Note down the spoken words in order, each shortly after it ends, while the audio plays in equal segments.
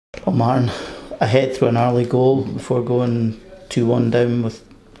Martin ahead through an early goal before going 2-1 down with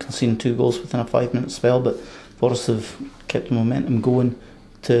conceding 2 goals within a 5-minute spell, but Forest have kept the momentum going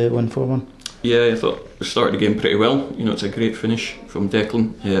to win 4-1. Yeah, I thought we started the game pretty well. It's a great finish from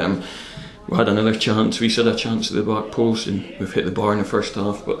Declan. We had another chance. We had a chance at the back post, and we've hit the bar in the first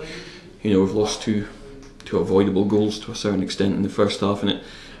half. But we've lost two avoidable goals to a certain extent in the first half, and it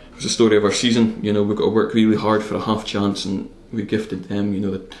was the story of our season. We've got to work really hard for a half chance, and we gifted them.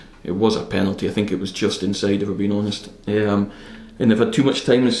 That it was a penalty. I think it was just inside, if we're being honest. And they've had too much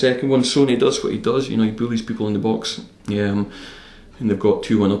time in the second one. Sonny does what he does. He bullies people in the box. And they've got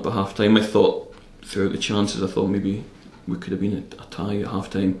 2-1 up at half time. I thought throughout the chances, maybe we could have been a tie at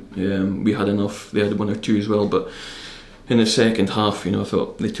half time. We had enough. They had 1 or 2 as well, but in the second half, I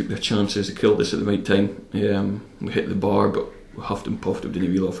thought they took their chances. They killed us at the right time. We hit the bar, but we huffed and puffed. We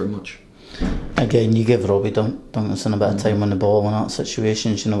didn't really offer much. Again, you give Robbie Duncanson a bit of time on the ball in that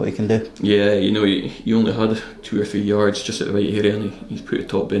situations. You know what he can do. Yeah, he only had 2 or 3 yards just at the right area, and he's put a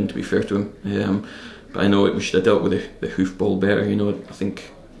top bin, to be fair to him. But I know we should have dealt with the hoof ball better. I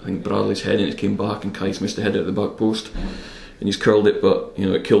think Bradley's heading it came back, and Kais missed the header at the back post, and he's curled it. But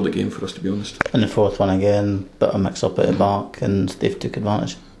it killed the game for us, to be honest. And the fourth one again, bit of mix up at the back, and they've took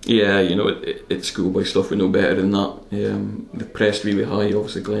advantage. Yeah, it's schoolboy stuff. We know better than that. They pressed really high.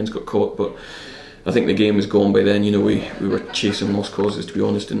 Obviously, Glenn's got caught, but I think the game was gone by then. We were chasing lost causes, to be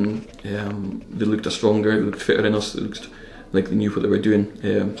honest, and they looked stronger, they looked fitter than us, they looked like they knew what they were doing.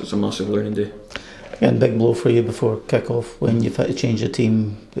 So it's a massive learning day. And big blow for you before kick-off when you've had to change the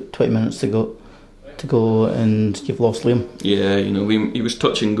team, 20 minutes to go, and you've lost Liam. Yeah, Liam, he was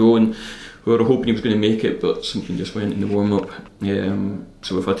touch and go, and we were hoping he was going to make it, but something just went in the warm-up.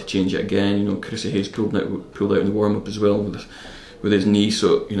 So we've had to change it again. Chrissy Hayes pulled out in the warm-up as well with his knee.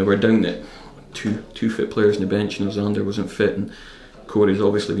 So we're down at two fit players on the bench. Xander wasn't fit, and Corey's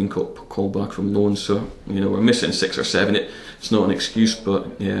obviously been called back from loan. So we're missing 6 or 7. It's not an excuse,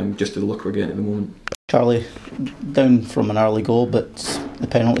 but just the luck we're getting at the moment. Charlie, down from an early goal, but the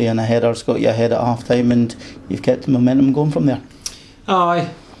penalty and a header's got you ahead at half time, and you've kept the momentum going from there. Aye,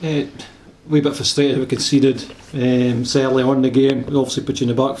 wee bit frustrated we conceded so early on in the game. It obviously put you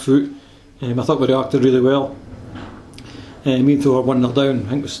in the back foot. I thought we reacted really well. Even though we were 1-0 down, I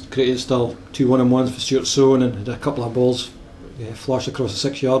think we created still 2 1-on-1s for Stuart Soane, and had a couple of balls flashed across the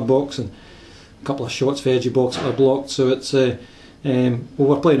 6-yard box, and a couple of shots for edgy box that were blocked. So it's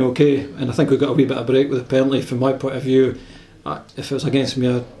we're playing okay, and I think we got a wee bit of break with the penalty. From my point of view, if it was against me,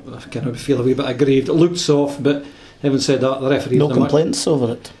 I kind of feel a wee bit aggrieved. It looked soft, but having said that, the referee... No complaints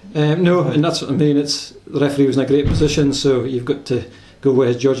over it? No, and that's what I mean. The referee was in a great position, so you've got to go with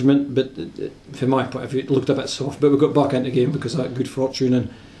his judgment. But from my point of view, it looked a bit soft. But we got back into the game because of that good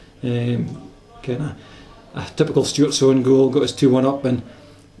fortune, and kind of a typical Stuart Soane goal, got us 2-1 up, and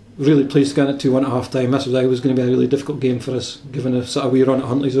really pleased to get it 2-1 at half time. This was always going to be a really difficult game for us, given a sort of wee run at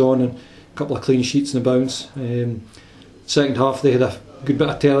Huntly's on and a couple of clean sheets in the bounce. Second half they had a good bit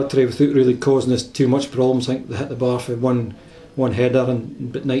of territory without really causing us too much problems. I think they hit the bar for one header,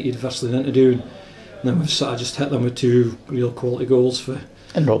 and but 90 virtually nothing to do, and then we've sort of just hit them with 2 real quality goals for.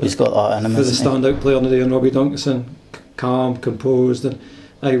 And Robbie's got that in him, for the standout player on the day, and Robbie Duncanson, calm, composed, and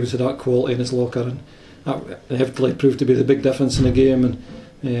I was that quality in his locker, and that inevitably proved to be the big difference in the game. And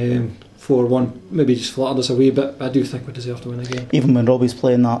 4-1 maybe just flattered us a wee bit, but I do think we deserve to win the game. Even when Robbie's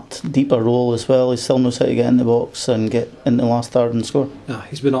playing that deeper role as well, he still knows how to get in the box and get in the last third and score. Yeah,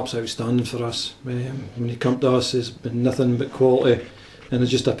 he's been absolutely outstanding for us. When he come to us, he's been nothing but quality, and it's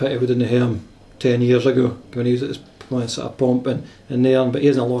just a pity we didn't hear him 10 years ago when he was at his playing sort of pomp and there, but he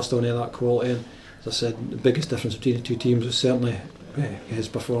hasn't lost any of that quality. And as I said, the biggest difference between the two teams was certainly his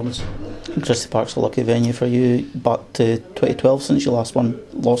performance. Christie Park's a lucky venue for you. Back to 2012 since you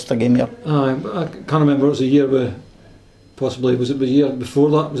lost a game here. I can't remember. It was a year where possibly was it the year before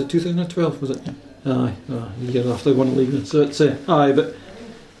that? Was it 2012? Was it? Yeah. The year after we won the league. So it's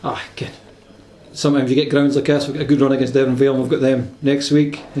again, sometimes you get grounds like this. We've got a good run against Devon Vale, and we've got them next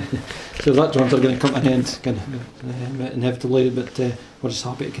week. So that runs are going to come to an end, inevitably. But we're just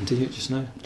happy to continue it just now.